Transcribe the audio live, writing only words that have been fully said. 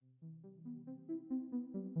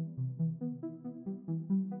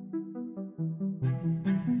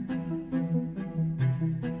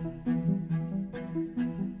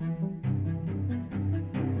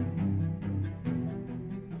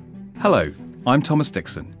Hello, I'm Thomas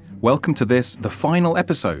Dixon. Welcome to this, the final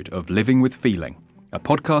episode of Living with Feeling, a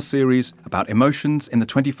podcast series about emotions in the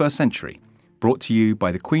 21st century, brought to you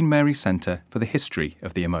by the Queen Mary Centre for the History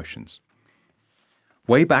of the Emotions.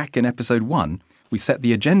 Way back in episode 1, we set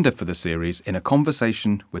the agenda for the series in a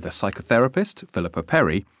conversation with a psychotherapist, Philippa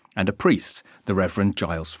Perry, and a priest, the Reverend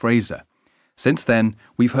Giles Fraser. Since then,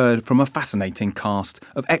 we've heard from a fascinating cast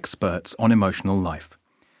of experts on emotional life.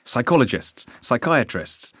 Psychologists,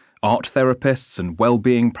 psychiatrists, art therapists and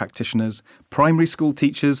well-being practitioners, primary school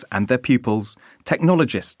teachers and their pupils,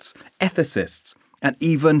 technologists, ethicists, and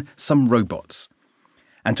even some robots.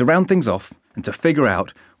 And to round things off, and to figure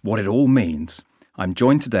out what it all means, I'm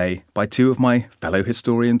joined today by two of my fellow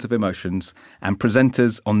historians of emotions and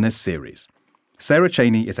presenters on this series. Sarah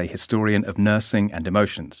Cheney is a historian of nursing and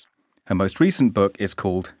emotions. Her most recent book is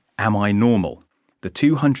called Am I Normal? The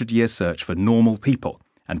 200-Year Search for Normal People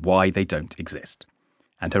and Why They Don't Exist.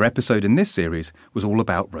 And her episode in this series was all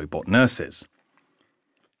about robot nurses.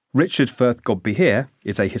 Richard Firth Godbehere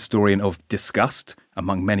is a historian of disgust,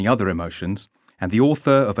 among many other emotions, and the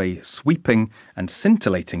author of a sweeping and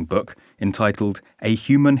scintillating book entitled A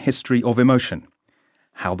Human History of Emotion: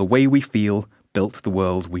 How the Way We Feel Built the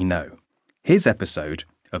World We Know. His episode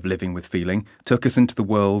of Living with Feeling took us into the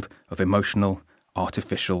world of emotional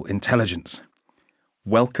artificial intelligence.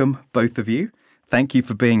 Welcome, both of you. Thank you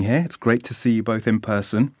for being here. It's great to see you both in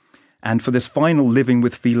person. And for this final Living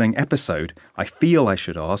with Feeling episode, I feel I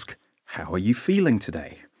should ask, how are you feeling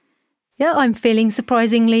today? Yeah, I'm feeling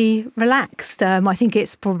surprisingly relaxed. I think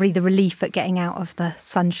it's probably the relief at getting out of the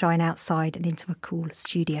sunshine outside and into a cool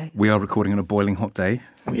studio. We are recording on a boiling hot day.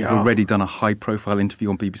 We've already done a high-profile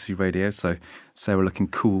interview on BBC Radio, so Sarah looking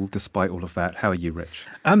cool despite all of that. How are you, Rich?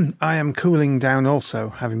 I am cooling down also,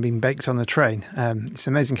 having been baked on the train. It's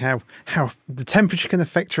amazing how the temperature can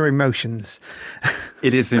affect your emotions.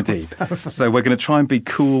 It is indeed. So we're going to try and be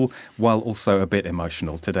cool while also a bit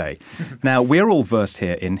emotional today. Now, we're all versed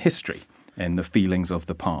here in history, in the feelings of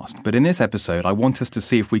the past. But in this episode, I want us to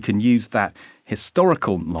see if we can use that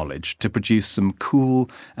historical knowledge to produce some cool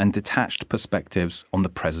and detached perspectives on the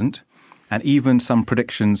present, and even some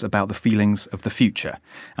predictions about the feelings of the future.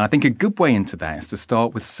 And I think a good way into that is to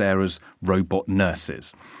start with Sarah's robot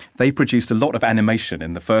nurses. They produced a lot of animation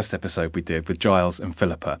in the first episode we did with Giles and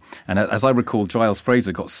Philippa. And as I recall, Giles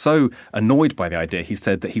Fraser got so annoyed by the idea, he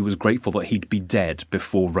said that he was grateful that he'd be dead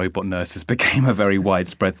before robot nurses became a very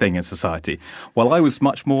widespread thing in society. While I was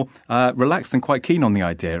much more relaxed and quite keen on the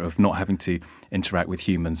idea of not having to interact with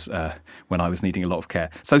humans when I was needing a lot of care.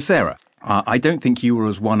 So Sarah, I don't think you were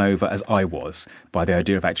as won over as I was by the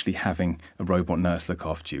idea of actually having a robot nurse look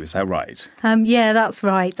after you. Is that right? Yeah, that's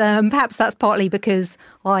right. Perhaps that's partly because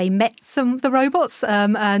I met some of the robots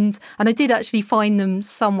and I did actually find them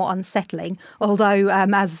somewhat unsettling. Although,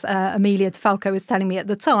 as Amelia DeFalco was telling me at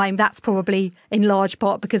the time, that's probably in large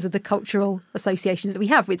part because of the cultural associations that we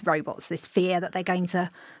have with robots, this fear that they're going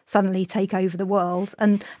to suddenly take over the world,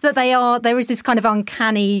 and that there is this kind of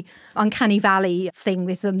uncanny valley thing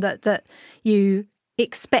with them that you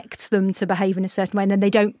expect them to behave in a certain way and then they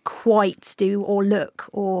don't quite do or look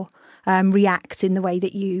or react in the way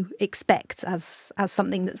that you expect as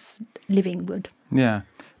something that's living would. Yeah.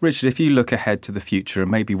 Richard, if you look ahead to the future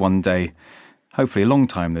and maybe one day, hopefully a long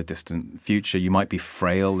time in the distant future, you might be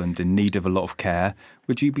frail and in need of a lot of care.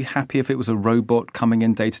 Would you be happy if it was a robot coming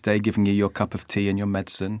in day to day, giving you your cup of tea and your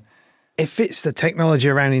medicine? If it's the technology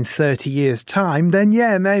around in 30 years' time, then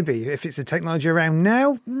yeah, maybe. If it's the technology around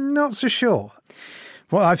now, not so sure.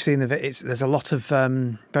 What I've seen of it, there's a lot of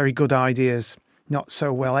very good ideas, not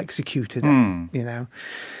so well executed, you know.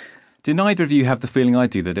 Do neither of you have the feeling I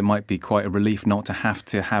do that it might be quite a relief not to have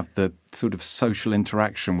the sort of social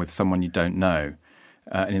interaction with someone you don't know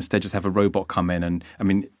and instead just have a robot come in? And I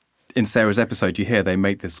mean, in Sarah's episode, you hear they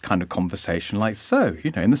make this kind of conversation like, so,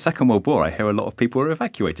 you know, in the Second World War, I hear a lot of people were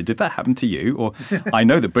evacuated. Did that happen to you? Or I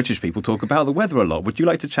know that British people talk about the weather a lot. Would you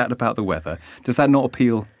like to chat about the weather? Does that not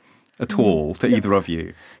appeal at all to either of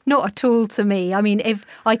you? Not at all to me. I mean, if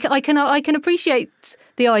I can appreciate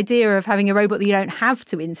the idea of having a robot that you don't have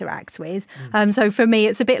to interact with. So for me,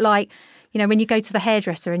 it's a bit like, you know, when you go to the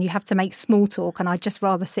hairdresser and you have to make small talk, and I'd just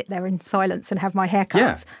rather sit there in silence and have my hair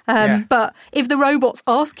cut. But if the robot's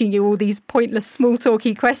asking you all these pointless small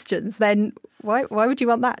talky questions, then why would you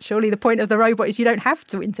want that? Surely the point of the robot is you don't have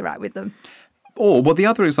to interact with them. Or, well, the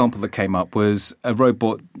other example that came up was a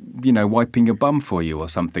robot, wiping your bum for you or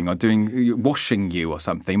something, or washing you or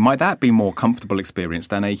something. Might that be more comfortable experience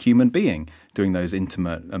than a human being doing those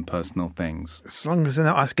intimate and personal things? As long as they're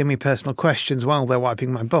not asking me personal questions while they're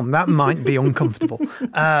wiping my bum, that might be uncomfortable.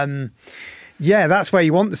 Yeah, that's where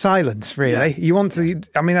you want the silence, really. Yeah. You want to,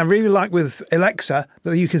 I really like with Alexa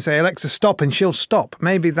that you can say, Alexa, stop, and she'll stop.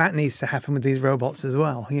 Maybe that needs to happen with these robots as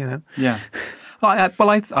well, Yeah.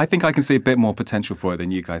 I think I can see a bit more potential for it than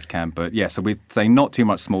you guys can. But yeah, so we're saying not too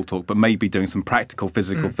much small talk, but maybe doing some practical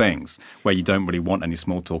physical things where you don't really want any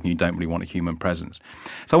small talk and you don't really want a human presence.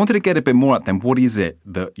 So I wanted to get a bit more at then. What is it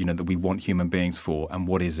that, that we want human beings for? And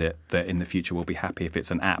what is it that in the future we'll be happy if it's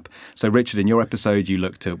an app? So Richard, in your episode, you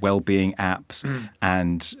looked at well-being apps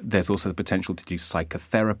and there's also the potential to do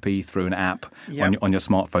psychotherapy through an app on your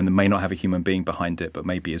smartphone that may not have a human being behind it, but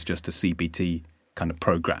maybe is just a CBT kind of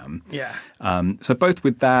program. Yeah. So both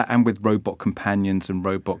with that and with robot companions and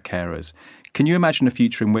robot carers, can you imagine a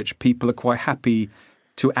future in which people are quite happy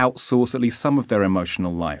to outsource at least some of their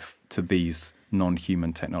emotional life to these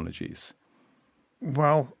non-human technologies?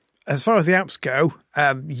 Well, as far as the apps go,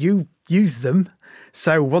 you use them.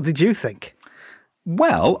 So what did you think?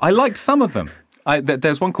 Well, I liked some of them.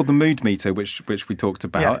 There's one called the Mood Meter, which we talked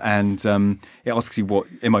about, and it asks you what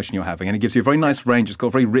emotion you're having, and it gives you a very nice range. It's got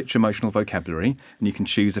a very rich emotional vocabulary, and you can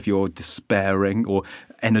choose if you're despairing or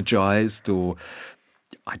energized or,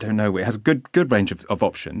 I don't know, it has a good range of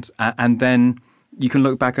options. And then you can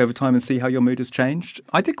look back over time and see how your mood has changed.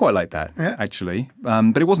 I did quite like that, actually,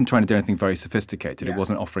 but it wasn't trying to do anything very sophisticated. It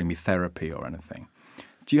wasn't offering me therapy or anything.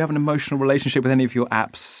 Do you have an emotional relationship with any of your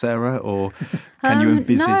apps, Sarah, or can you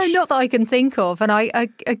envisage? No, not that I can think of. And I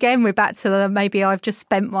again, we're back to maybe I've just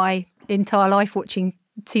spent my entire life watching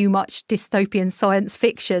too much dystopian science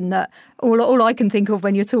fiction that all I can think of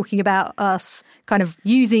when you're talking about us kind of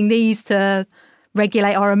using these to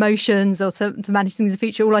regulate our emotions or to manage things in the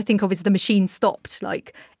future, all I think of is the machine stopped.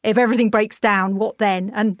 Like, if everything breaks down, what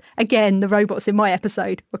then? And again, the robots in my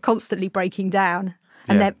episode were constantly breaking down.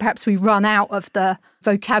 And then perhaps we run out of the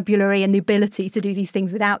vocabulary and the ability to do these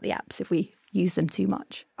things without the apps if we use them too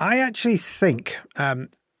much. I actually think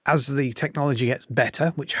as the technology gets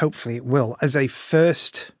better, which hopefully it will, as a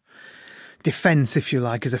first defence, if you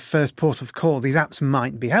like, as a first port of call, these apps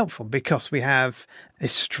might be helpful because we have a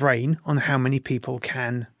strain on how many people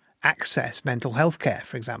can access mental health care,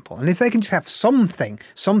 for example. And if they can just have something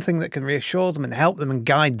that can reassure them and help them and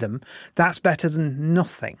guide them, that's better than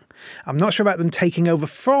nothing. I'm not sure about them taking over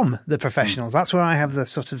from the professionals. That's where I have the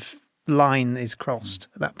sort of line is crossed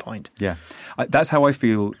at that point. Yeah. That's how I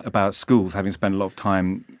feel about schools, having spent a lot of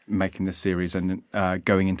time making this series and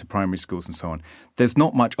going into primary schools and so on. There's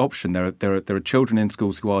not much option. There are children in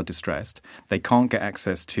schools who are distressed. They can't get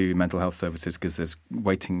access to mental health services because there's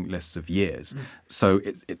waiting lists of years. So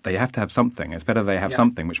they have to have something. It's better they have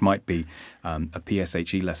something, which might be a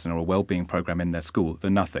PSHE lesson or a wellbeing program in their school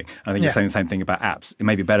than nothing. I think you're saying the same thing about apps. It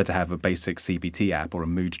may be better to have a basic CBT app or a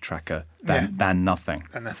mood tracker than nothing.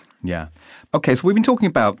 Yeah. Okay, so we've been talking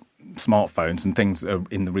about smartphones and things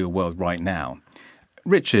in the real world right now.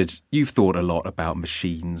 Richard, you've thought a lot about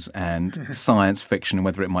machines and science fiction and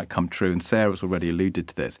whether it might come true, and Sarah's already alluded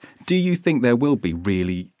to this. Do you think there will be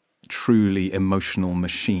really, truly emotional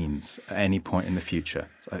machines at any point in the future?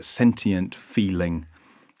 Sentient, feeling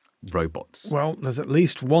robots? Well, there's at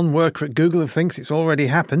least one worker at Google who thinks it's already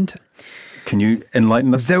happened. Can you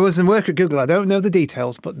enlighten us? There was a worker at Google, I don't know the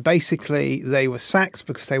details, but basically they were sacked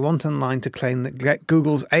because they went online to claim that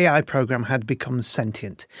Google's AI program had become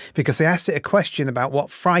sentient. Because they asked it a question about what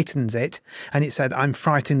frightens it, and it said, I'm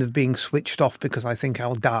frightened of being switched off because I think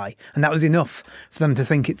I'll die. And that was enough for them to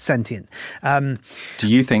think it's sentient. Do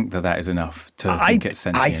you think that is enough to think it's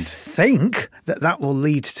sentient? I think that will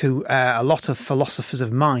lead to a lot of philosophers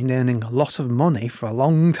of mind earning a lot of money for a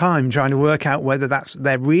long time trying to work out whether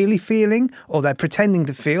they're really feeling or they're pretending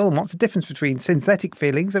to feel, and what's the difference between synthetic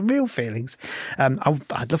feelings and real feelings.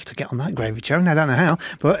 I'd love to get on that gravy train. I don't know how,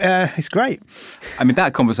 but it's great. I mean,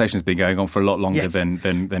 that conversation has been going on for a lot longer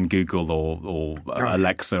than Google or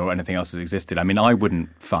Alexa or anything else has existed. I mean, I wouldn't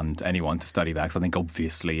fund anyone to study that because I think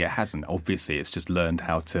obviously it hasn't. Obviously, it's just learned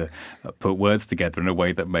how to put words together in a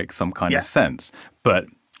way that makes some kind of sense. But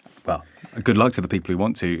well, good luck to the people who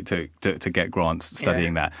want to get grants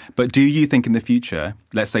studying that. But do you think in the future,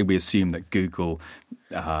 let's say we assume that Google,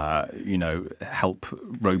 help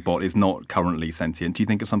robot is not currently sentient, do you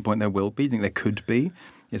think at some point there will be? Do you think there could be?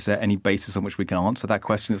 Is there any basis on which we can answer that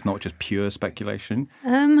question that's not just pure speculation?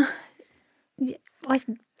 I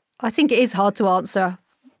think it is hard to answer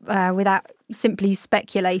without simply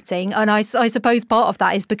speculating. And I suppose part of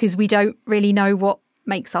that is because we don't really know what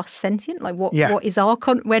makes us sentient? Like what is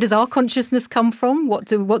where does our consciousness come from? What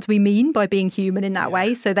do we mean by being human in that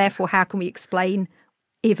way? So therefore, how can we explain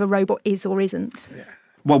if a robot is or isn't? Yeah.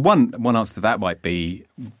 Well, one answer to that might be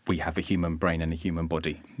we have a human brain and a human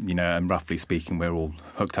body, and roughly speaking, we're all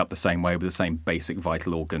hooked up the same way with the same basic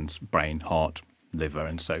vital organs, brain, heart, liver,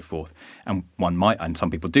 and so forth. And and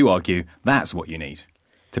some people do argue, that's what you need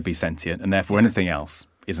to be sentient, and therefore anything else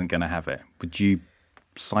isn't going to have it. Would you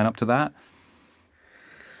sign up to that?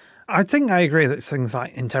 I think I agree that things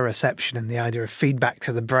like interoception and the idea of feedback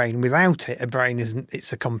to the brain, without it, a brain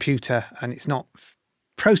it's a computer and it's not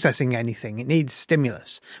processing anything. It needs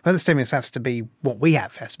stimulus. Whether the stimulus has to be what we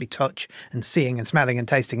have, it has to be touch and seeing and smelling and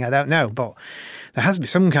tasting, I don't know. But there has to be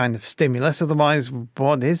some kind of stimulus. Otherwise,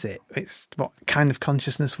 what is it? What kind of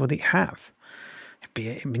consciousness would it have?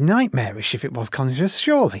 It'd be nightmarish if it was conscious,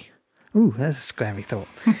 surely. Ooh, there's a scary thought.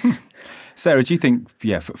 Sarah, do you think,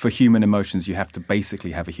 for human emotions, you have to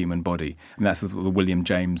basically have a human body? And that's the William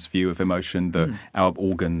James view of emotion, that our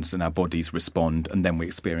organs and our bodies respond, and then we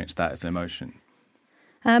experience that as an emotion.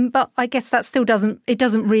 But I guess that still doesn't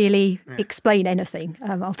really explain anything,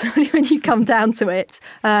 ultimately, when you come down to it.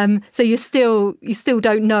 So you still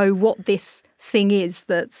don't know what this thing is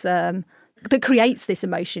that creates this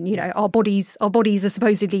emotion. Our bodies are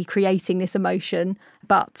supposedly creating this emotion,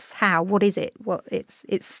 but how? What is it? Well,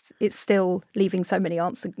 it's still leaving so many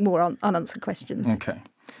more unanswered questions. Okay.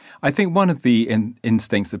 I think one of the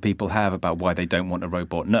instincts that people have about why they don't want a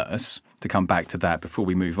robot nurse, to come back to that before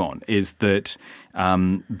we move on, is that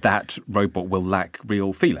that robot will lack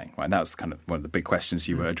real feeling. Right? That was kind of one of the big questions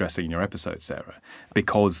you were addressing in your episode, Sarah.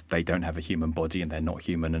 Because they don't have a human body and they're not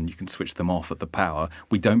human and you can switch them off at the power,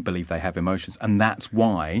 we don't believe they have emotions. And that's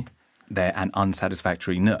why they're an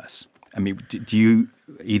unsatisfactory nurse. I mean, do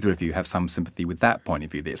either of you have some sympathy with that point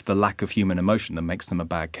of view, that it's the lack of human emotion that makes them a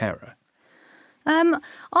bad carer?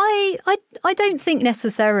 I don't think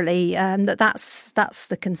necessarily that's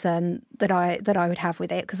the concern that I would have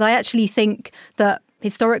with it, because I actually think that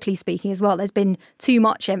historically speaking as well, there's been too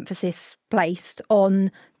much emphasis placed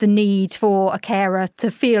on the need for a carer to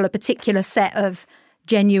feel a particular set of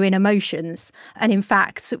genuine emotions. And in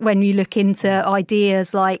fact, when you look into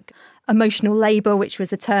ideas like emotional labour, which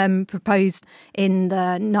was a term proposed in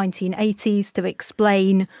the 1980s to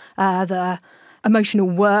explain the emotional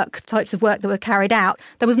work, types of work that were carried out,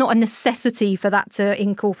 there was not a necessity for that to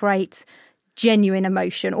incorporate genuine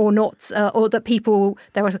emotion, or not, or that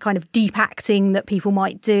there was a kind of deep acting that people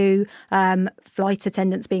might do, flight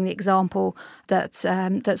attendants being the example that's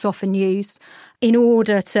often used, in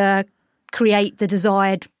order to create the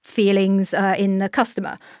desired feelings in the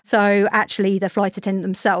customer. So actually the flight attendant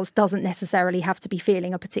themselves doesn't necessarily have to be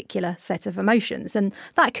feeling a particular set of emotions. And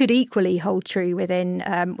that could equally hold true within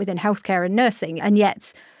healthcare and nursing. And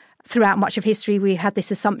yet throughout much of history, we had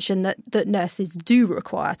this assumption that nurses do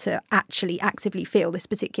require to actually actively feel this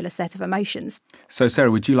particular set of emotions. So Sarah,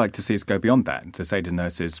 would you like to see us go beyond that, to say to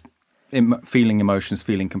nurses, feeling emotions,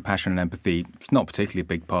 feeling compassion and empathy, it's not particularly a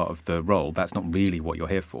big part of the role. That's not really what you're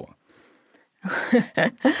here for.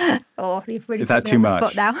 Oh, you've really is that put me too on much? the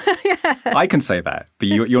spot now. Yeah. I can say that, but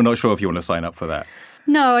you're not sure if you want to sign up for that.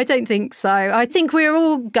 No, I don't think so. I think we're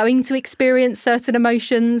all going to experience certain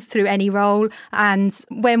emotions through any role. And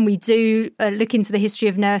when we do look into the history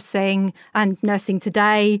of nursing and nursing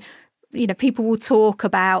today, people will talk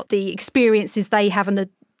about the experiences they have and the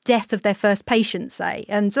death of their first patient, say.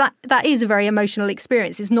 And that is a very emotional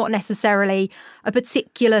experience. It's not necessarily a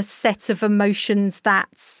particular set of emotions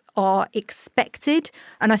that are expected.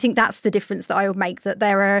 And I think that's the difference that I would make, that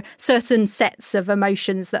there are certain sets of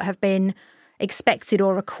emotions that have been expected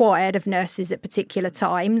or required of nurses at particular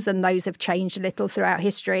times, and those have changed a little throughout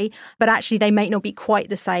history. But actually, they may not be quite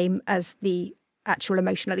the same as the actual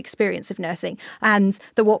emotional experience of nursing, and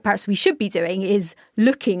that what perhaps we should be doing is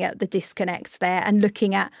looking at the disconnects there and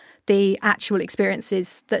looking at the actual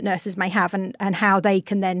experiences that nurses may have and how they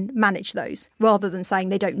can then manage those, rather than saying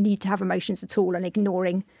they don't need to have emotions at all and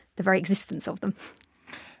ignoring the very existence of them.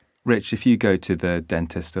 Rich, if you go to the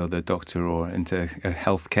dentist or the doctor or into a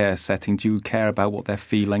healthcare setting, do you care about what they're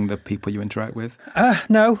feeling, the people you interact with?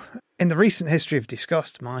 No. In the recent history of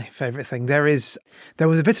Disgust, my favourite thing, there was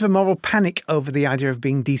a bit of a moral panic over the idea of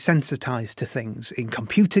being desensitised to things in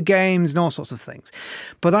computer games and all sorts of things.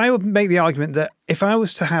 But I would make the argument that if I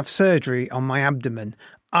was to have surgery on my abdomen,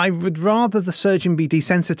 I would rather the surgeon be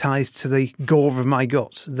desensitized to the gore of my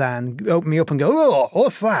guts than open me up and go, oh,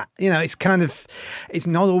 what's that? It's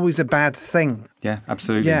not always a bad thing. Yeah,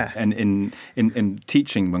 absolutely. Yeah. And in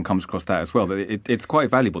teaching, one comes across that as well. It's quite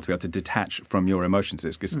valuable to be able to detach from your emotions.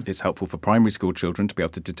 It's helpful for primary school children to be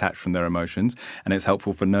able to detach from their emotions, and it's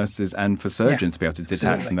helpful for nurses and for surgeons to be able to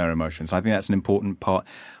detach from their emotions. I think that's an important part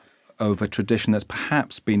of a tradition that's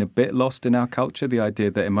perhaps been a bit lost in our culture, the idea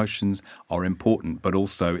that emotions are important, but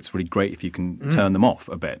also it's really great if you can turn them off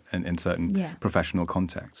a bit in certain professional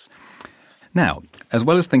contexts. Now, as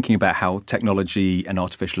well as thinking about how technology and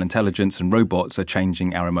artificial intelligence and robots are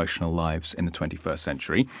changing our emotional lives in the 21st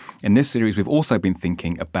century, in this series we've also been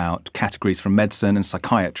thinking about categories from medicine and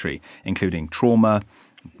psychiatry, including trauma,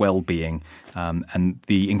 well-being, and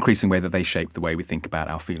the increasing way that they shape the way we think about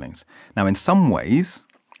our feelings. Now, in some ways,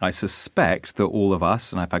 I suspect that all of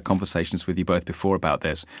us, and I've had conversations with you both before about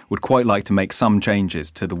this, would quite like to make some changes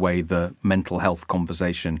to the way the mental health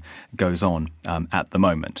conversation goes on at the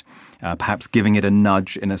moment. Perhaps giving it a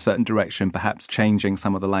nudge in a certain direction, perhaps changing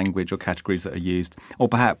some of the language or categories that are used, or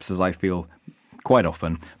perhaps, as I feel quite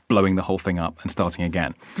often, blowing the whole thing up and starting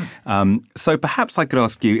again. So perhaps I could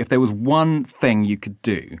ask you if there was one thing you could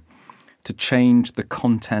do to change the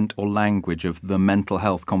content or language of the mental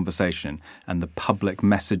health conversation and the public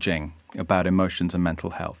messaging about emotions and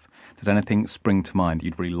mental health. Does anything spring to mind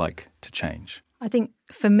you'd really like to change? I think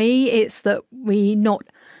for me, it's that we not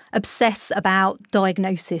obsess about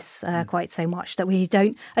diagnosis quite so much, that we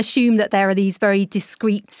don't assume that there are these very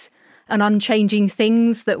discrete and unchanging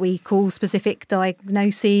things that we call specific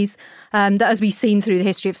diagnoses, that as we've seen through the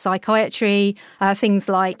history of psychiatry, things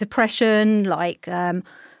like depression, like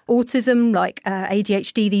autism, like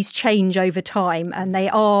ADHD, these change over time and they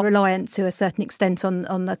are reliant to a certain extent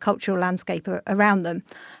on the cultural landscape around them.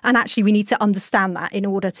 And actually we need to understand that in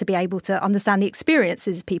order to be able to understand the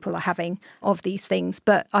experiences people are having of these things.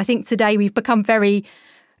 But I think today we've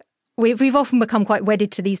often become quite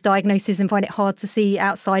wedded to these diagnoses and find it hard to see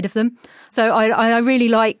outside of them. So I really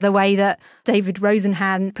like the way that David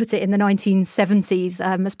Rosenhan put it in the 1970s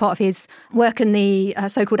as part of his work in the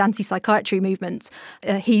so-called anti-psychiatry movement.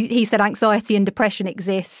 He said anxiety and depression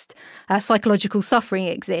exist, psychological suffering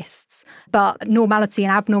exists, but normality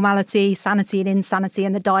and abnormality, sanity and insanity,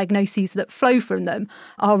 and the diagnoses that flow from them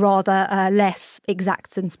are rather less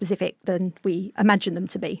exact and specific than we imagine them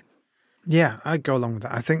to be. Yeah, I'd go along with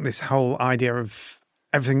that. I think this whole idea of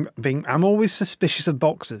everything being... I'm always suspicious of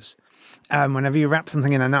boxes. Whenever you wrap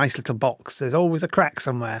something in a nice little box, there's always a crack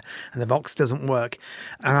somewhere and the box doesn't work.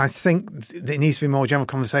 And I think there needs to be more general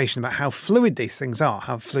conversation about how fluid these things are,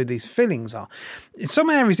 how fluid these feelings are. In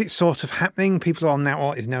some areas, it's sort of happening. People are on now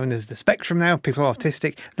what is known as the spectrum now. People are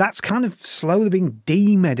autistic. That's kind of slowly being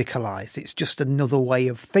demedicalized. It's just another way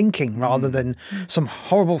of thinking rather than some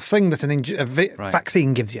horrible thing that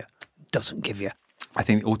vaccine gives you. Doesn't give you. I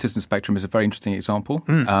think the autism spectrum is a very interesting example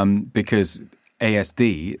because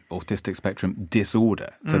ASD, autistic spectrum disorder.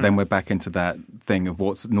 So then we're back into that thing of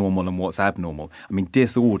what's normal and what's abnormal. I mean,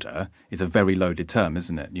 disorder is a very loaded term,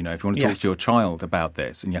 isn't it? You know, if you want to talk to your child about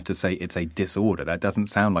this and you have to say it's a disorder, that doesn't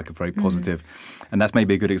sound like a very positive. And that's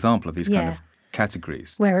maybe a good example of these kind of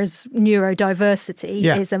categories. Whereas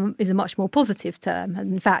neurodiversity is a much more positive term.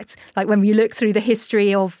 And in fact, like when you look through the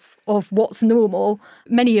history of what's normal,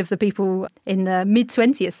 many of the people in the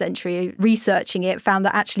mid-20th century researching it found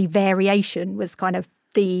that actually variation was kind of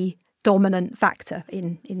the dominant factor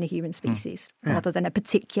in the human species rather than a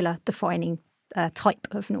particular defining type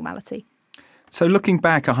of normality. So looking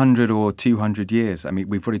back 100 or 200 years, I mean,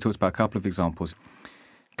 we've already talked about a couple of examples.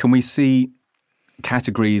 Can we see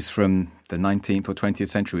categories from the 19th or 20th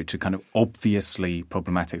century which are kind of obviously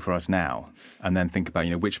problematic for us now, and then think about,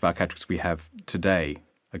 which of our categories we have today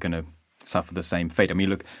are going to suffer the same fate? I mean,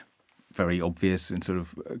 look, very obvious and sort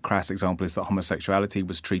of crass example is that homosexuality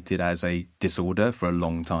was treated as a disorder for a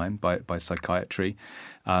long time by psychiatry.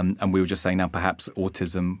 And we were just saying now perhaps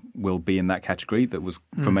autism will be in that category that was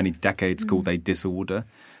for many decades called a disorder.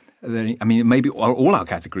 I mean, maybe all our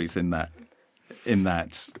categories in that.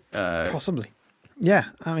 Possibly. Yeah.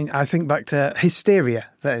 I mean, I think back to hysteria.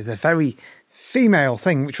 That is a very female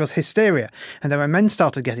thing, which was hysteria. And then when men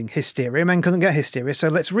started getting hysteria, men couldn't get hysteria. So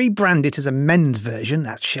let's rebrand it as a men's version.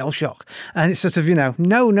 That's shell shock. And it's sort of,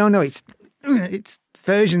 no. It's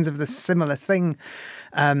versions of the similar thing.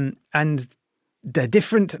 And they're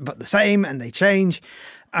different, but the same, and they change.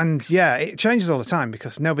 And yeah, it changes all the time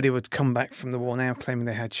because nobody would come back from the war now claiming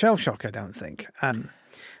they had shell shock, I don't think. And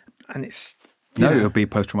it's No, it'll be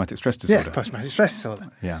post-traumatic stress disorder. Yeah, post-traumatic stress disorder.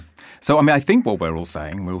 Yeah. So, I mean, I think what we're all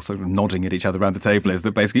saying, we're all sort of nodding at each other around the table, is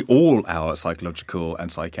that basically all our psychological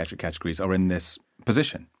and psychiatric categories are in this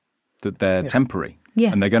position, that they're temporary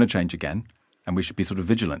and they're going to change again, and we should be sort of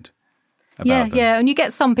vigilant about them. Yeah, and you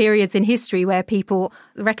get some periods in history where people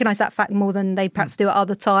recognise that fact more than they perhaps do at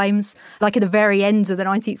other times. Like at the very end of the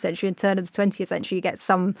 19th century and turn of the 20th century, you get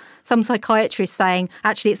some psychiatrists saying,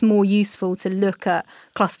 actually, it's more useful to look at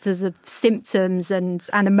clusters of symptoms and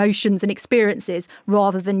emotions and experiences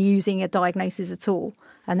rather than using a diagnosis at all.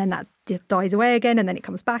 And then that just dies away again, and then it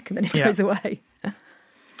comes back, and then it goes away.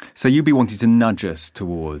 So you'd be wanting to nudge us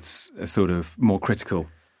towards a sort of more critical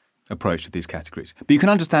approach to these categories. But you can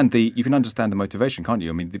understand the motivation, can't you?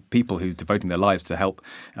 I mean, the people who's devoting their lives to help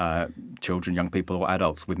children, young people or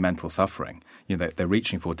adults with mental suffering, they're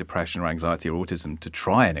reaching for depression or anxiety or autism to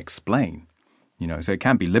try and explain, so it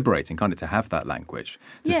can be liberating, can't it, to have that language,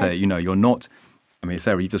 to say, you're not, I mean,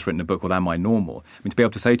 Sarah, you've just written a book called Am I Normal? I mean, to be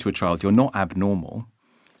able to say to a child, you're not abnormal,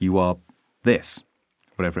 you are this,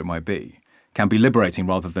 whatever it might be, can be liberating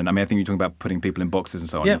rather than, I mean, I think you're talking about putting people in boxes and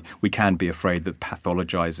so on. Yeah. We can be afraid that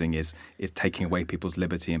pathologizing is taking away people's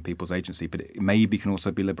liberty and people's agency, but it maybe can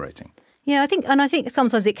also be liberating. Yeah, I think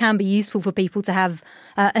sometimes it can be useful for people to have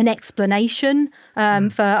an explanation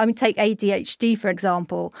take ADHD, for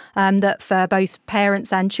example, that for both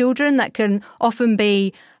parents and children, that can often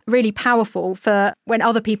be really powerful for when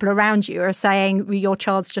other people around you are saying your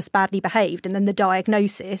child's just badly behaved, and then the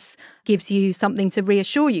diagnosis gives you something to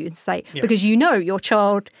reassure you and say, because your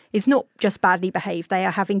child is not just badly behaved, they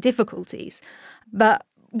are having difficulties. But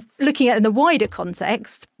looking at it in the wider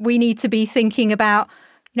context, we need to be thinking about,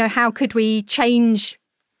 how could we change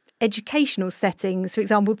educational settings, for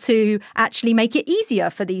example, to actually make it easier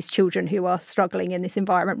for these children who are struggling in this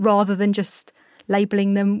environment rather than just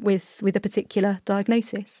labelling them with a particular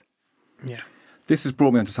diagnosis. Yeah. This has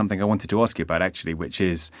brought me on to something I wanted to ask you about, actually, which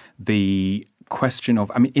is the question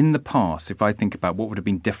of, I mean, in the past, if I think about what would have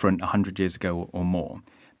been different 100 years ago or more,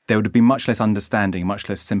 there would have been much less understanding, much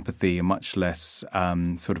less sympathy, and much less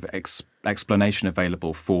sort of explanation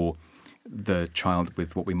available for the child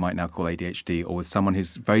with what we might now call ADHD, or with someone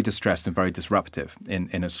who's very distressed and very disruptive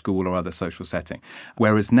in a school or other social setting.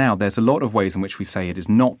 Whereas now there's a lot of ways in which we say it is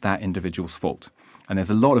not that individual's fault. And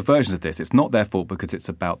there's a lot of versions of this. It's not their fault because it's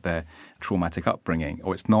about their traumatic upbringing,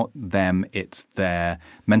 or it's not them, it's their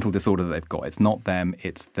mental disorder that they've got. It's not them,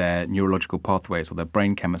 it's their neurological pathways or their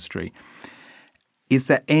brain chemistry. Is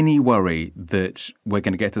there any worry that we're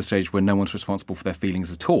going to get to the stage where no one's responsible for their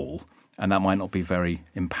feelings at all, and that might not be very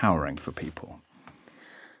empowering for people?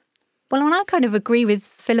 Well, and I kind of agree with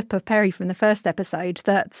Philippa Perry from the first episode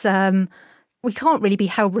that we can't really be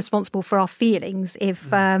held responsible for our feelings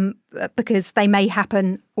because they may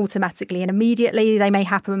happen automatically and immediately. They may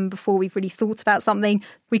happen before we've really thought about something.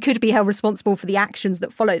 We could be held responsible for the actions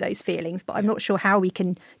that follow those feelings, but I'm not sure how we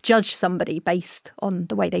can judge somebody based on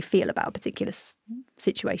the way they feel about a particular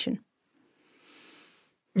situation.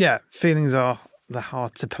 Yeah, feelings are they're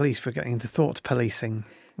hard to police. We're getting into thought policing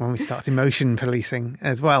when we start emotion policing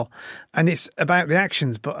as well. And it's about the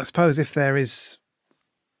actions, but I suppose if there is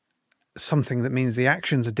something that means the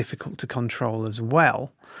actions are difficult to control as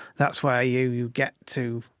well, that's where you get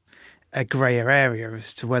to a grayer area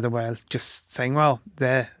as to whether we're just saying, well,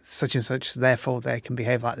 they're such and such, therefore they can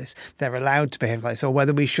behave like this, they're allowed to behave like this, or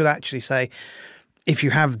whether we should actually say, if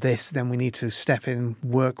you have this, then we need to step in,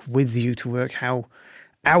 work with you to work how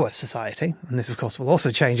our society, and this of course will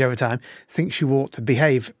also change over time, thinks you ought to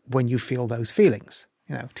behave when you feel those feelings.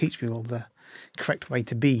 Teach people the correct way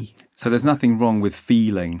to be. So there's nothing wrong with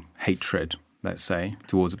feeling hatred, let's say,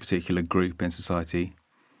 towards a particular group in society,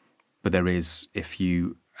 but there is if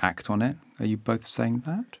you act on it. Are you both saying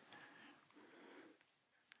that?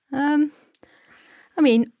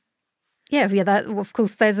 Of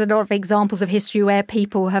course, there's a lot of examples of history where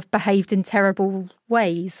people have behaved in terrible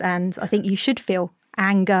ways, and I think you should feel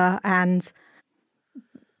anger and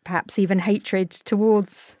perhaps even hatred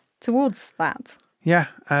towards that. Yeah,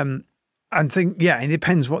 I think, it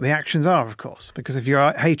depends what the actions are, of course, because if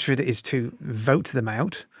your hatred is to vote them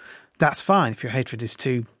out, that's fine. If your hatred is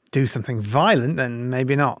to do something violent, then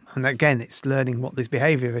maybe not. And again, it's learning what this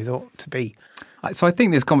behaviour ought to be. So I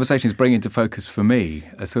think this conversation is bringing into focus for me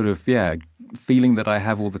a sort of, feeling that I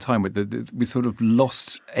have all the time. We sort of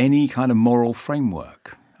lost any kind of moral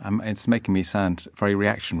framework. It's making me sound very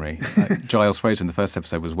reactionary. Giles Fraser in the first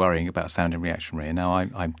episode was worrying about sounding reactionary, and now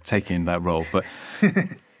I'm taking that role. But,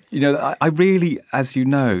 I really, as you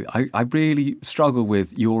know, I really struggle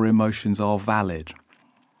with your emotions are valid,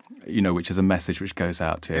 which is a message which goes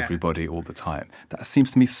out to everybody all the time. That seems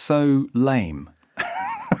to me so lame.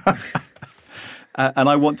 And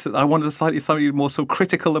I wanted a slightly more sort of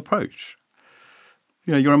critical approach.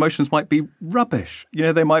 Your emotions might be rubbish.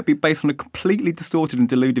 They might be based on a completely distorted and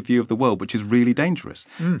deluded view of the world, which is really dangerous.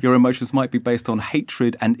 Your emotions might be based on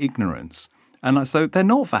hatred and ignorance. And so they're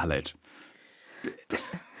not valid.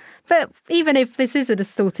 But even if this is a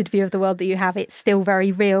distorted view of the world that you have, it's still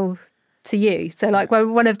very real to you. So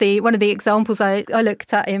one of the examples I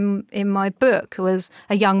looked at in my book was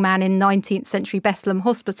a young man in 19th century Bethlehem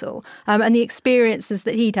Hospital, and the experiences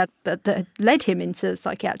that he'd had that had led him into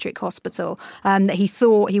psychiatric hospital, that he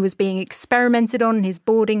thought he was being experimented on in his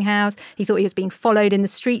boarding house. He thought he was being followed in the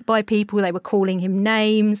street by people. They were calling him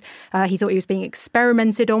names. He thought he was being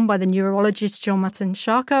experimented on by the neurologist Jean-Martin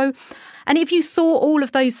Charcot. And if you thought all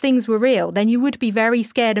of those things were real, then you would be very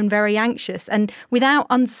scared and very anxious. And without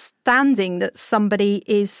understanding that somebody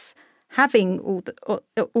is having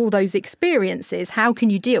all those experiences, how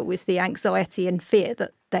can you deal with the anxiety and fear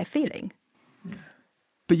that they're feeling?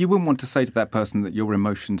 But you wouldn't want to say to that person that your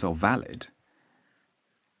emotions are valid,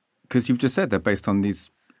 because you've just said they're based on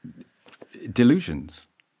these delusions.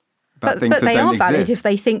 But they are valid if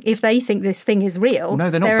they think this thing is real.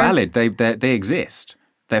 No, they're not valid. They exist.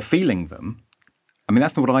 They're feeling them. I mean,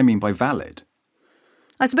 that's not what I mean by valid.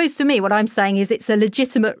 I suppose to me what I'm saying is it's a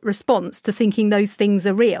legitimate response to thinking those things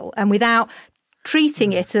are real, and without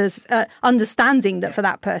treating it as understanding that for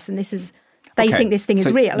that person they think this thing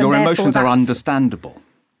is real. Your emotions are understandable.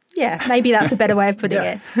 Yeah, maybe that's a better way of putting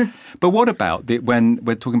it. But what about when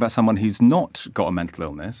we're talking about someone who's not got a mental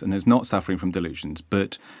illness and is not suffering from delusions,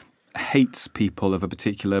 but hates people of a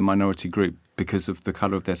particular minority group because of the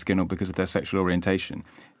colour of their skin or because of their sexual orientation?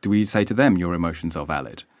 Do we say to them, your emotions are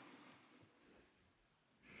valid?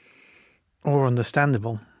 Or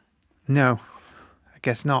understandable? No, I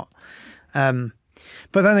guess not. But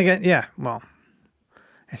then again,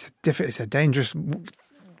 it's a dangerous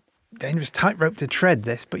tightrope to tread,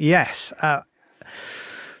 this. But yes,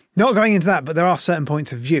 not going into that, but there are certain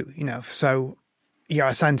points of view, so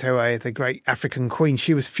Yara Santoe, the great African queen,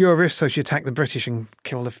 she was furious, so she attacked the British and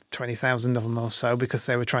killed 20,000 of them or so because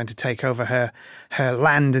they were trying to take over her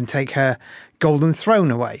land and take her golden throne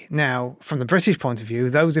away. Now, from the British point of view,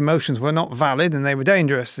 those emotions were not valid and they were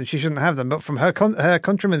dangerous and she shouldn't have them. But from her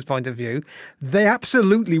countrymen's point of view, they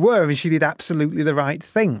absolutely were, and she did absolutely the right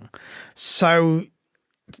thing. So,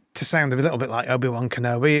 to sound a little bit like Obi-Wan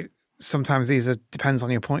Kenobi, sometimes depends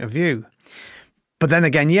on your point of view. But then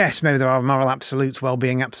again, yes, maybe there are moral absolutes,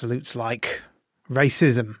 well-being absolutes like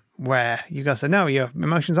racism, where you guys say, no, your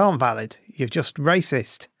emotions aren't valid. You're just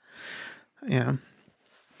racist.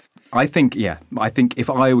 I think if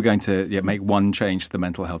I were going to make one change to the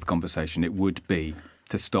mental health conversation, it would be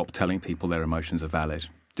to stop telling people their emotions are valid,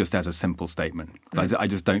 just as a simple statement. I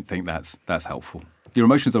just don't think that's helpful. Your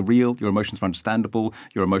emotions are real. Your emotions are understandable.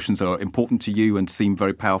 Your emotions are important to you and seem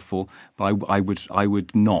very powerful. But I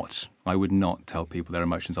would not tell people their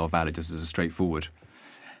emotions are valid just as a straightforward,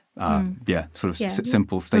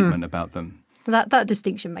 simple statement about them. That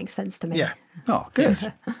distinction makes sense to me. Yeah. Oh,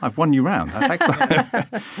 good. I've won you round. That's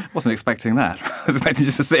excellent. Wasn't expecting that. I was expecting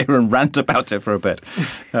just to sit here and rant about it for a bit.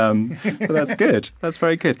 But that's good. That's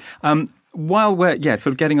very good. While we're sort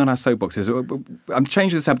of getting on our soapboxes, I'm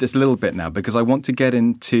changing the subject a little bit now because I want to get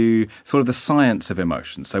into sort of the science of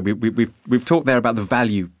emotions. So we've talked there about the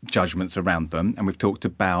value judgments around them, and we've talked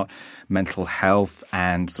about mental health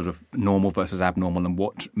and sort of normal versus abnormal and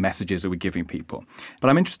what messages are we giving people. But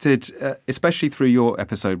I'm interested, especially through your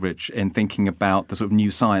episode, Rich, in thinking about the sort of new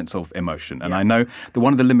science of emotion. And I know that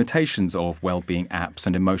one of the limitations of well-being apps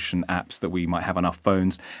and emotion apps that we might have on our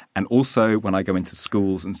phones, and also when I go into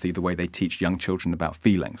schools and see the way they teach young children about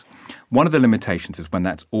feelings, one of the limitations is when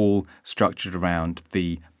that's all structured around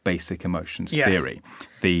the basic emotions theory.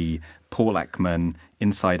 The Paul Ekman,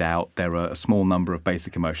 Inside Out, there are a small number of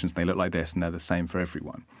basic emotions. They look like this and they're the same for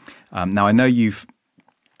everyone. Now, I know you've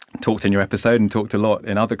talked in your episode and talked a lot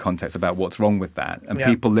in other contexts about what's wrong with that. And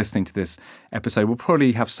people listening to this episode will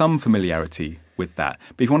probably have some familiarity with that.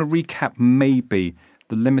 But if you want to recap maybe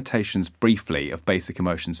the limitations briefly of basic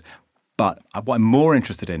emotions, but what I'm more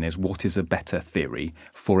interested in is what is a better theory.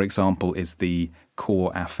 For example, is the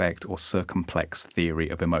core affect or circumplex theory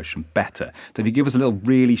of emotion better? So if you give us a little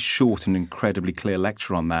really short and incredibly clear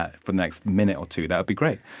lecture on that for the next minute or two, that would be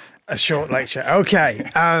great. A short lecture. Okay.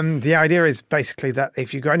 The idea is basically that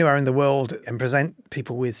if you go anywhere in the world and present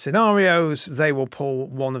people with scenarios, they will pull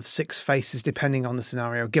one of 6 faces depending on the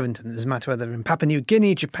scenario given to them. It doesn't matter whether in Papua New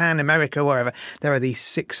Guinea, Japan, America, wherever, there are these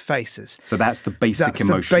 6 faces. So that's the basic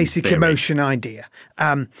emotion theory. Emotion idea.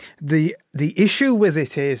 The The issue with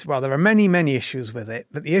it is, well, there are many, many issues with it,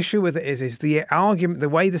 but the issue with it is the argument, the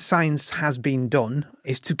way the science has been done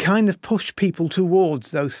is to kind of push people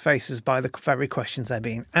towards those faces by the very questions they're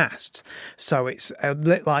being asked. So it's a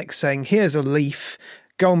bit like saying, here's a leaf,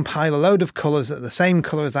 go and pile a load of colours that are the same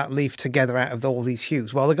colour as that leaf together out of all these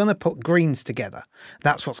hues. Well, they're going to put greens together.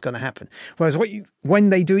 That's what's going to happen. Whereas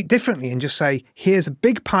when they do it differently and just say, here's a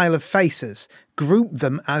big pile of faces, group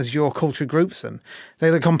them as your culture groups them,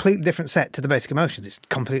 they're a completely different set to the basic emotions. It's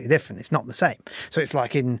completely different. It's not the same. So it's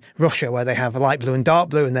like in Russia where they have a light blue and dark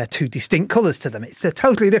blue and they're two distinct colours to them. It's a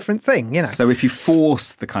totally different thing, you know. So if you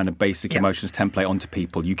force the kind of basic emotions template onto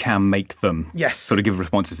people, you can make them sort of give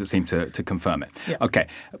responses that seem to confirm it. Yeah. Okay,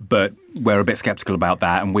 but we're a bit sceptical about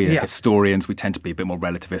that, and we are historians, we tend to be a bit more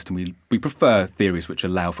relativist, and we prefer theories which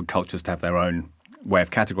allow for cultures to have their own way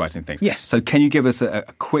of categorising things. Yes. So can you give us a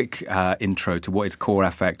quick intro to what is core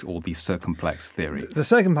affect or the circumplex theory? The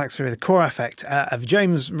circumplex theory, the core affect of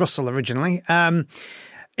James Russell originally,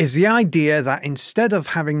 is the idea that instead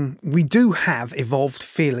of we do have evolved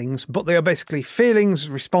feelings, but they are basically feelings,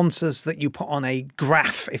 responses that you put on a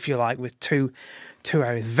graph, if you like, with two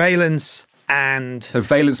areas, valence and... So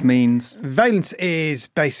valence means? Valence is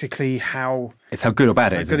basically how... It's how good or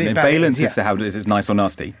bad it is, isn't it? Valence is how is it nice or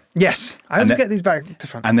nasty. Yes. I have to get these back to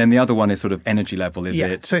front. And then the other one is sort of energy level. Is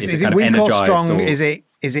it? So is it weak or strong? Is it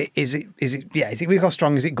weak or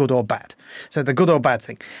strong? Is it good or bad? So the good or bad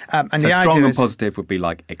thing. And so the strong idea and positive would be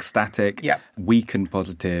like ecstatic. Yeah. Weak and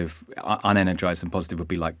positive, unenergized and positive would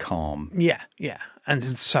be like calm. Yeah, and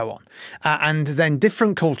so on. And then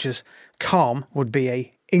different cultures, calm would be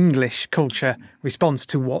a English culture response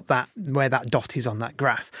to where that dot is on that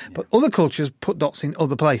graph. But other cultures put dots in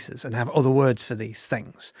other places and have other words for these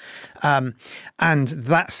things. And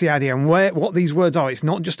that's the idea. And what these words are, it's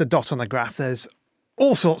not just a dot on a graph. There's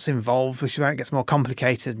all sorts involved, which is where it gets more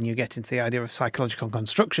complicated and you get into the idea of psychological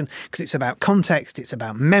construction, because it's about context, it's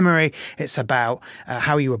about memory, it's about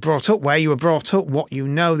how you were brought up, where you were brought up, what you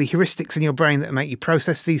know, the heuristics in your brain that make you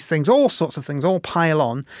process these things, all sorts of things all pile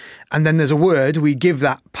on. And then there's a word, we give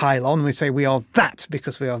that pile on, we say we are that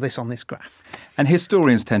because we are this on this graph. And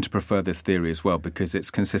historians tend to prefer this theory as well because it's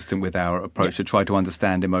consistent with our approach to try to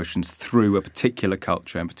understand emotions through a particular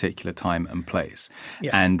culture and particular time and place.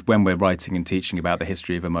 Yes. And when we're writing and teaching about the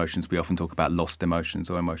history of emotions, we often talk about lost emotions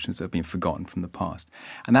or emotions that have been forgotten from the past.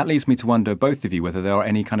 And that leads me to wonder, both of you, whether there are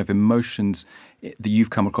any kind of emotions that you've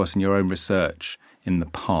come across in your own research in the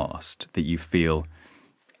past that you feel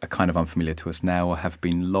are kind of unfamiliar to us now or have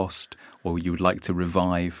been lost or you would like to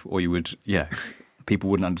revive or you would, people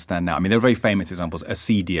wouldn't understand now. I mean, there are very famous examples.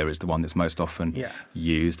 Acedia is the one that's most often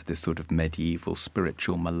used, this sort of medieval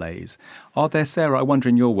spiritual malaise. Are there, Sarah, I wonder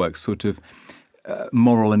in your work, sort of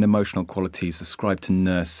moral and emotional qualities ascribed to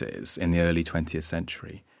nurses in the early 20th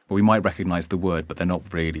century? Well, we might recognise the word, but they're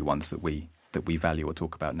not really ones that we value or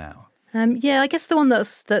talk about now. I guess the one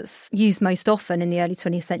that's used most often in the early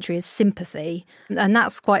 20th century is sympathy. And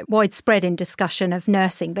that's quite widespread in discussion of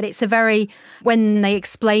nursing. But it's when they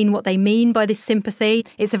explain what they mean by this sympathy,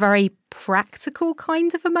 it's a very practical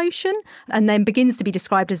kind of emotion and then begins to be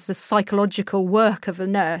described as the psychological work of a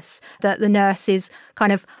nurse, that the nurse is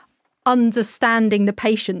kind of understanding the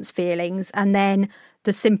patient's feelings and then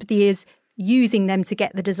the sympathy is using them to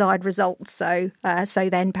get the desired results. So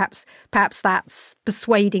then perhaps that's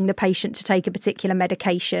persuading the patient to take a particular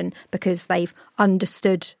medication because they've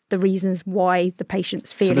understood the reasons why the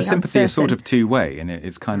patient's feeling uncertain. So the sympathy is sort of two-way, and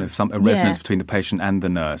it's kind of a resonance between the patient and the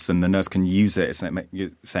nurse can use it, you're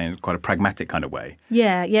saying, quite a pragmatic kind of way.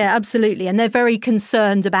 Yeah, absolutely. And they're very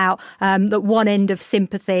concerned about that one end of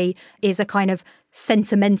sympathy is a kind of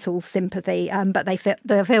sentimental sympathy, but they feel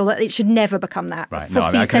that it should never become that. Right. No,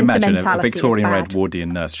 I can imagine a Victorian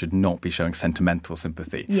Edwardian nurse should not be showing sentimental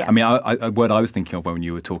sympathy. Yeah. I mean, a word I was thinking of when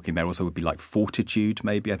you were talking there also would be like fortitude,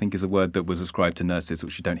 maybe, I think is a word that was ascribed to nurses,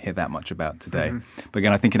 which you don't hear that much about today. Mm-hmm. But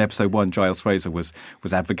again, I think in episode 1, Giles Fraser was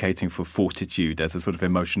advocating for fortitude as a sort of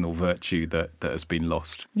emotional virtue that has been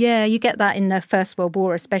lost. Yeah, you get that in the First World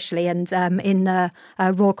War especially, and in the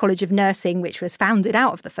Royal College of Nursing, which was founded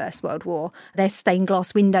out of the First World War. There's stained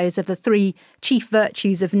glass windows of the 3 chief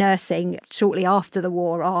virtues of nursing shortly after the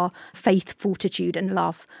war are faith, fortitude and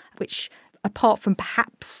love, which apart from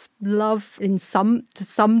perhaps love to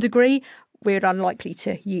some degree, we're unlikely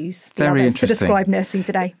to use the others to describe nursing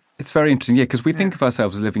today. It's very interesting, because we think of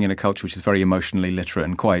ourselves as living in a culture which is very emotionally literate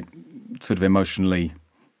and quite sort of emotionally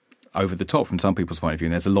over the top from some people's point of view,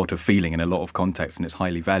 and there's a lot of feeling and a lot of context and it's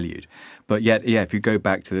highly valued. But yet, if you go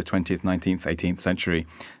back to the 20th, 19th, 18th century,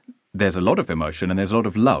 there's a lot of emotion and there's a lot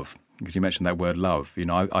of love, because you mentioned that word love. You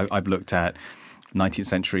know, I've looked at 19th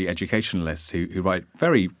century educationalists who write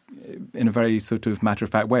in a very sort of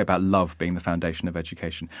matter-of-fact way about love being the foundation of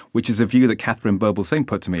education, which is a view that Catherine Birbal-Singh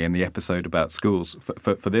put to me in the episode about schools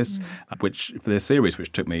for this series,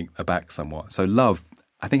 which took me aback somewhat. So love,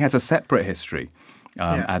 I think, has a separate history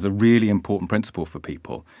as a really important principle for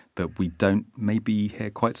people that we don't maybe hear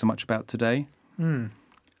quite so much about today. I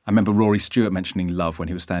remember Rory Stewart mentioning love when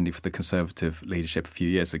he was standing for the Conservative leadership a few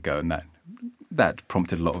years ago, and that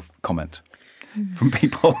prompted a lot of comment from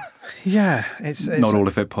people. Yeah, it's not all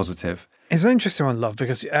of it positive. It's an interesting one, love,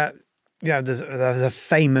 because there's the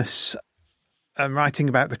famous writing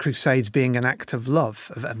about the Crusades being an act of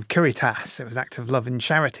love, of caritas. It was an act of love and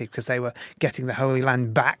charity because they were getting the Holy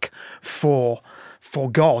Land back for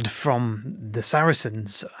God from the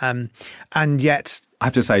Saracens, and yet. I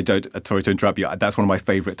have to say, sorry to interrupt you, that's one of my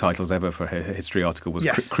favourite titles ever for a history article was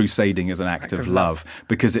Crusading as an act of love,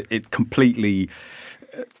 because it completely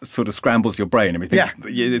sort of scrambles your brain. I mean,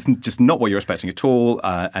 it's just not what you're expecting at all,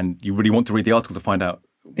 and you really want to read the article to find out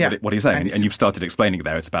what he's saying. And you've started explaining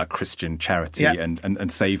there. It's about Christian charity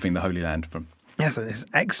and saving the Holy Land from... Yes, it's an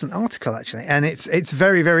excellent article, actually, and it's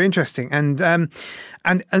very, very interesting. And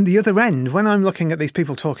the other end, when I'm looking at these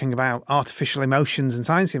people talking about artificial emotions and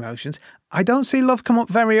science emotions, I don't see love come up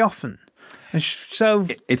very often. And so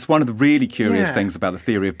it's one of the really curious things about the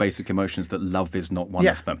theory of basic emotions that love is not one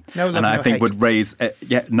of them. No love, and I no think hate. Would raise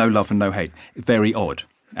no love and no hate. Very odd,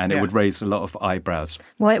 and it would raise a lot of eyebrows.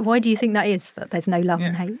 Why do you think that is? That there's no love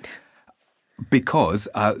and hate? Because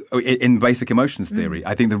in basic emotions theory,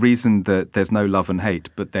 I think the reason that there's no love and hate,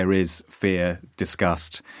 but there is fear,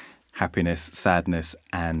 disgust, happiness, sadness,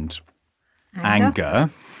 and anger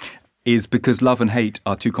is because love and hate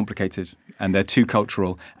are too complicated and they're too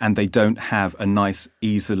cultural and they don't have a nice,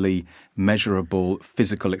 easily measurable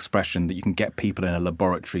physical expression that you can get people in a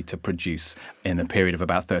laboratory to produce in a period of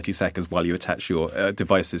about 30 seconds while you attach your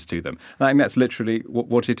devices to them. And I think that's literally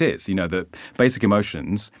what it is. You know, the basic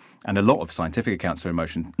emotions and a lot of scientific accounts of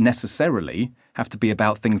emotion necessarily have to be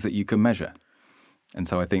about things that you can measure. And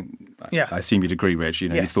so I think, I assume you'd agree, Rich,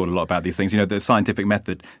 you've thought a lot about these things. You know, the scientific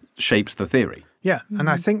method shapes the theory. Yeah, and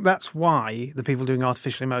I think that's why the people doing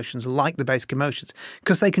artificial emotions like the basic emotions,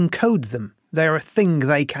 because they can code them. They're a thing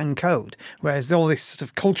they can code. Whereas all this sort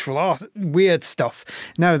of cultural art, weird stuff,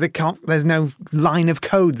 no, they can't. There's no line of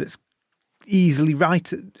code that's easily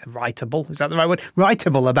writable. Is that the right word?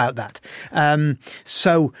 Writable about that.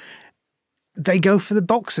 So they go for the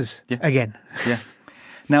boxes again. Yeah.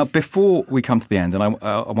 Now, before we come to the end, and I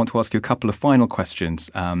want to ask you a couple of final questions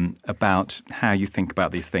about how you think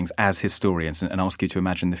about these things as historians and ask you to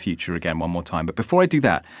imagine the future again one more time. But before I do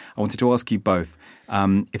that, I wanted to ask you both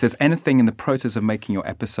if there's anything in the process of making your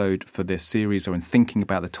episode for this series or in thinking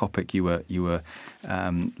about the topic you were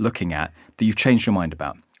looking at that you've changed your mind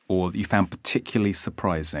about or that you found particularly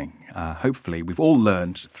surprising. Hopefully, we've all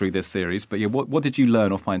learned through this series, but what did you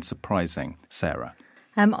learn or find surprising, Sarah?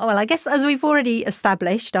 Well, I guess as we've already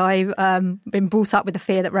established, I've been brought up with the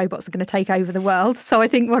fear that robots are going to take over the world. So I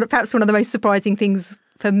think perhaps one of the most surprising things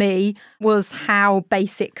for me was how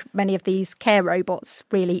basic many of these care robots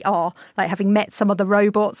really are. Like having met some of the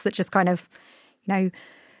robots that just kind of,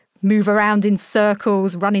 move around in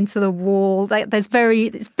circles, run into the wall. It's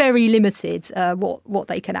very limited what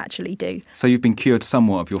they can actually do. So you've been cured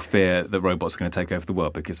somewhat of your fear that robots are going to take over the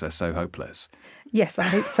world because they're so hopeless. Yes, I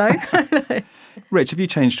hope so. Rich, have you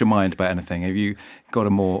changed your mind about anything? Have you got a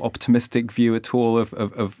more optimistic view at all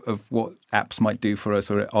of what apps might do for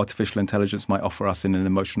us or artificial intelligence might offer us in an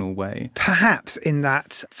emotional way? Perhaps in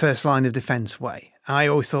that first line of defence way. I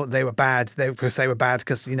always thought they were bad because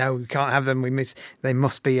we can't have them. They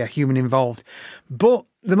must be a human involved. But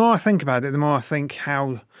the more I think about it, the more I think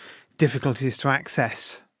how difficult it is to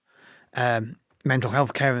access mental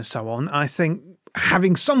health care and so on. I think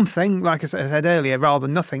having something, like I said earlier, rather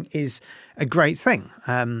than nothing is a great thing.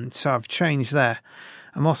 So I've changed there.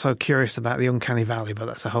 I'm also curious about the uncanny valley, but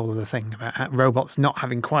that's a whole other thing about robots not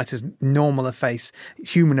having quite as normal a face,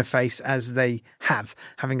 human a face as they have,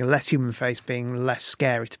 having a less human face being less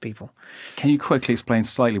scary to people. Can you quickly explain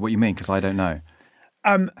slightly what you mean? Because I don't know.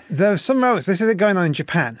 There are some robots, this is going on in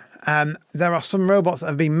Japan. There are some robots that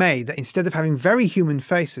have been made that instead of having very human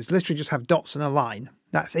faces, literally just have dots and a line.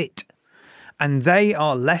 That's it. And they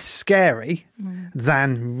are less scary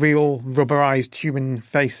than real rubberized human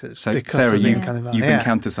faces. So, Sarah, you've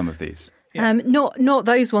encountered some of these. Yeah. Not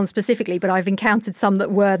those ones specifically, but I've encountered some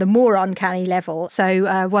that were the more uncanny level.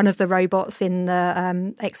 So one of the robots in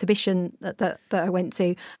the exhibition that I went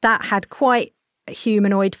to, that had quite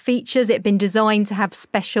humanoid features. It had been designed to have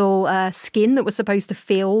special skin that was supposed to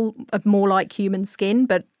feel more like human skin,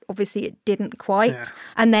 but obviously it didn't quite. Yeah.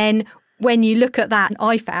 And then when you look at that,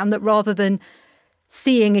 I found that rather than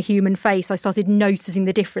seeing a human face, I started noticing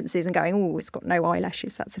the differences and going, oh, it's got no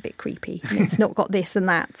eyelashes, that's a bit creepy. And it's not got this and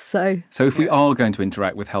that. So if we are going to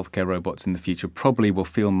interact with healthcare robots in the future, probably we'll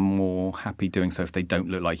feel more happy doing so if they don't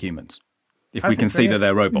look like humans. If we can see that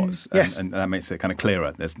they're robots, Yes. and that makes it kind of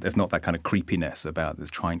clearer. There's not that kind of creepiness about this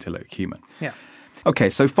trying to look human. Yeah.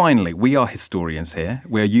 Okay, so finally, we are historians here.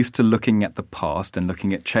 We're used to looking at the past and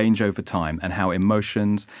looking at change over time and how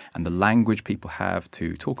emotions and the language people have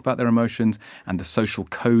to talk about their emotions and the social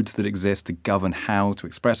codes that exist to govern how to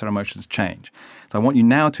express our emotions change. So I want you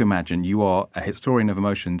now to imagine you are a historian of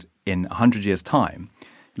emotions in 100 years' time,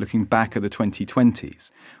 looking back at the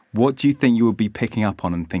 2020s. What do you think you will be picking up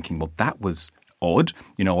on and thinking, well, that was odd,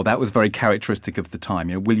 or that was very characteristic of the time?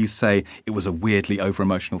 Will you say it was a weirdly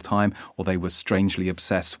over-emotional time, or they were strangely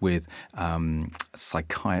obsessed with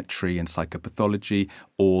psychiatry and psychopathology,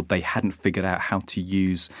 or they hadn't figured out how to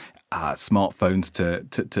use smartphones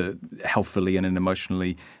to healthily and in an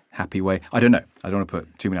emotionally happy way? I don't know. I don't want to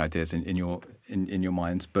put too many ideas in your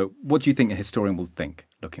minds, but what do you think a historian will think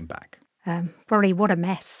looking back? Probably what a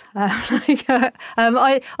mess.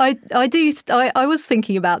 I was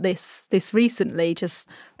thinking about this recently, just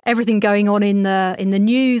everything going on in the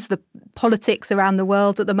news, the politics around the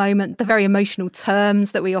world at the moment, the very emotional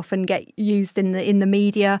terms that we often get used in the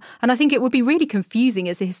media. And I think it would be really confusing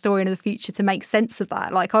as a historian of the future to make sense of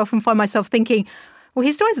that. Like, I often find myself thinking, well,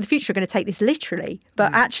 historians of the future are going to take this literally,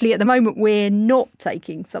 but actually at the moment we're not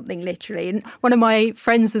taking something literally. And one of my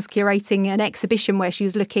friends was curating an exhibition where she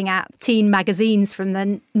was looking at teen magazines from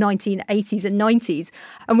the 1980s and 90s,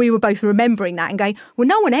 and we were both remembering that and going, well,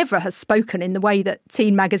 no one ever has spoken in the way that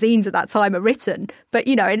teen magazines at that time are written. But,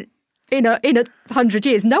 in 100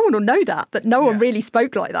 years, no one will know that no one really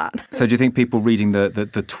spoke like that. So do you think people reading the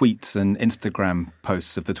tweets and Instagram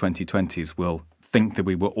posts of the 2020s will think that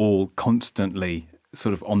we were all constantly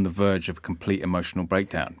sort of on the verge of complete emotional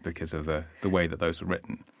breakdown because of the way that those are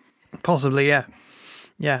written? Possibly, yeah.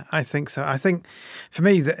 Yeah, I think so. I think for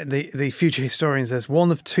me, the future historians, there's one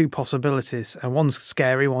of two possibilities, and one's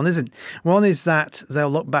scary, one isn't. One is that they'll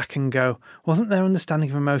look back and go, wasn't their understanding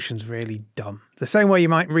of emotions really dumb? The same way you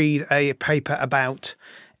might read a paper about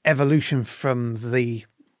evolution from the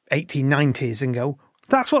 1890s and go,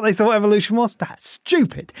 that's what they thought evolution was? That's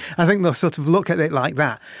stupid. I think they'll sort of look at it like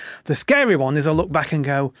that. The scary one is they'll look back and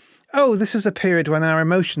go, oh, this is a period when our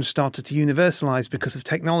emotions started to universalise because of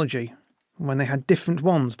technology, when they had different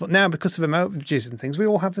ones. But now, because of emojis and things, we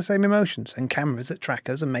all have the same emotions and cameras that track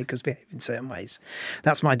us and make us behave in certain ways.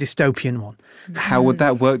 That's my dystopian one. How would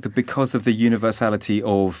that work? That because of the universality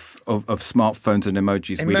of smartphones and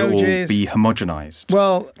emojis, we'd all be homogenized?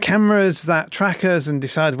 Well, cameras that track us and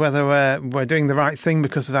decide whether we're doing the right thing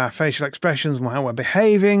because of our facial expressions and how we're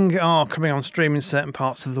behaving are coming on stream in certain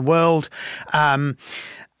parts of the world.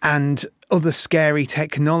 And other scary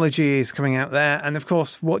technology is coming out there. And of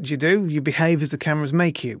course, what do? You behave as the cameras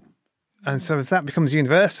make you. And so if that becomes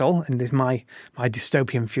universal, and this my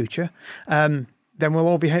dystopian future, then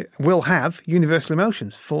we'll have universal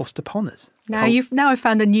emotions forced upon us. Now I've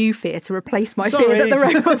found a new fear to replace my fear that the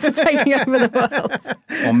robots are taking over the world.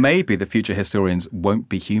 Or maybe the future historians won't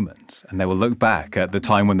be humans, and they will look back at the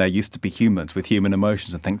time when there used to be humans with human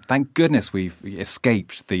emotions and think, thank goodness we've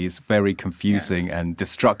escaped these very confusing and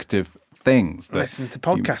destructive things. Listen to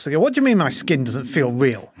podcasts and go, what do you mean my skin doesn't feel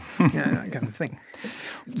real? That kind of thing.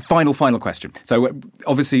 Final question. So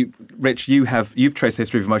obviously, Rich, you've traced the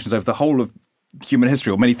history of emotions over the whole of human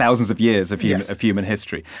history, or many thousands of years of human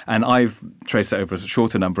history. And I've traced it over a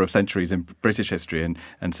shorter number of centuries in British history.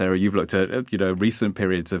 And Sarah, you've looked at recent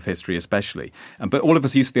periods of history especially. But all of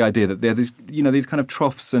us used to the idea that there are these kind of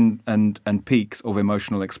troughs and peaks of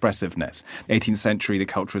emotional expressiveness. 18th century, the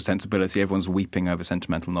cultural sensibility, everyone's weeping over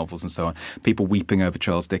sentimental novels and so on. People weeping over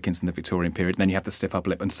Charles Dickens in the Victorian period. And then you have the stiff upper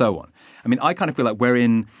lip and so on. I mean, I kind of feel like we're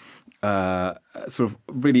in sort of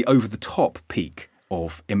really over the top peak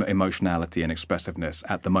of emotionality and expressiveness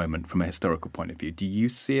at the moment from a historical point of view. Do you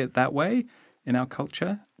see it that way in our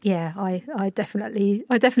culture? Yeah, I definitely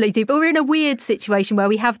do. But we're in a weird situation where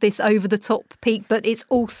we have this over the top peak, but it's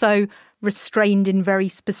also restrained in very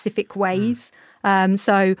specific ways.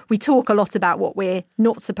 So we talk a lot about what we're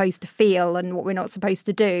not supposed to feel and what we're not supposed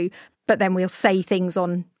to do, but then we'll say things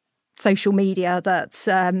on social media that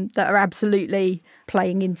are absolutely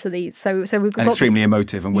playing into these. So we've got extremely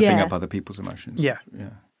emotive and whipping up other people's emotions. Yeah.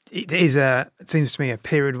 It is it seems to me a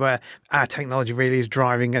period where our technology really is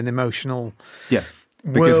driving an emotional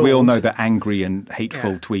because we all know that angry and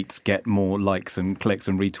hateful tweets get more likes and clicks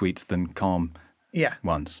and retweets than calm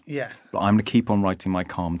ones. Yeah. But I'm going to keep on writing my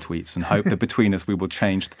calm tweets and hope that between us we will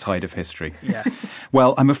change the tide of history. Yes.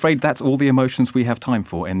 Well, I'm afraid that's all the emotions we have time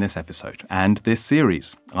for in this episode and this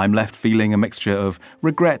series. I'm left feeling a mixture of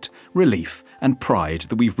regret, relief and pride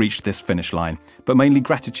that we've reached this finish line, but mainly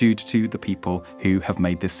gratitude to the people who have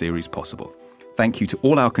made this series possible. Thank you to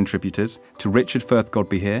all our contributors, to Richard Firth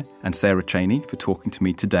Godbehere and Sarah Cheney for talking to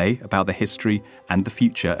me today about the history and the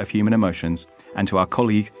future of human emotions, and to our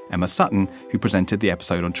colleague Emma Sutton, who presented the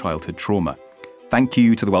episode on childhood trauma. Thank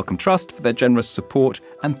you to the Wellcome Trust for their generous support,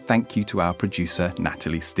 and thank you to our producer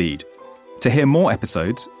Natalie Steed. To hear more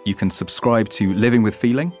episodes, you can subscribe to Living with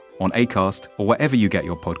Feeling on Acast or wherever you get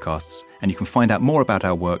your podcasts, and you can find out more about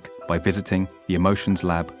our work by visiting the Emotions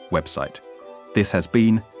Lab website. This has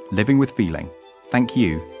been Living with Feeling. Thank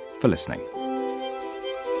you for listening.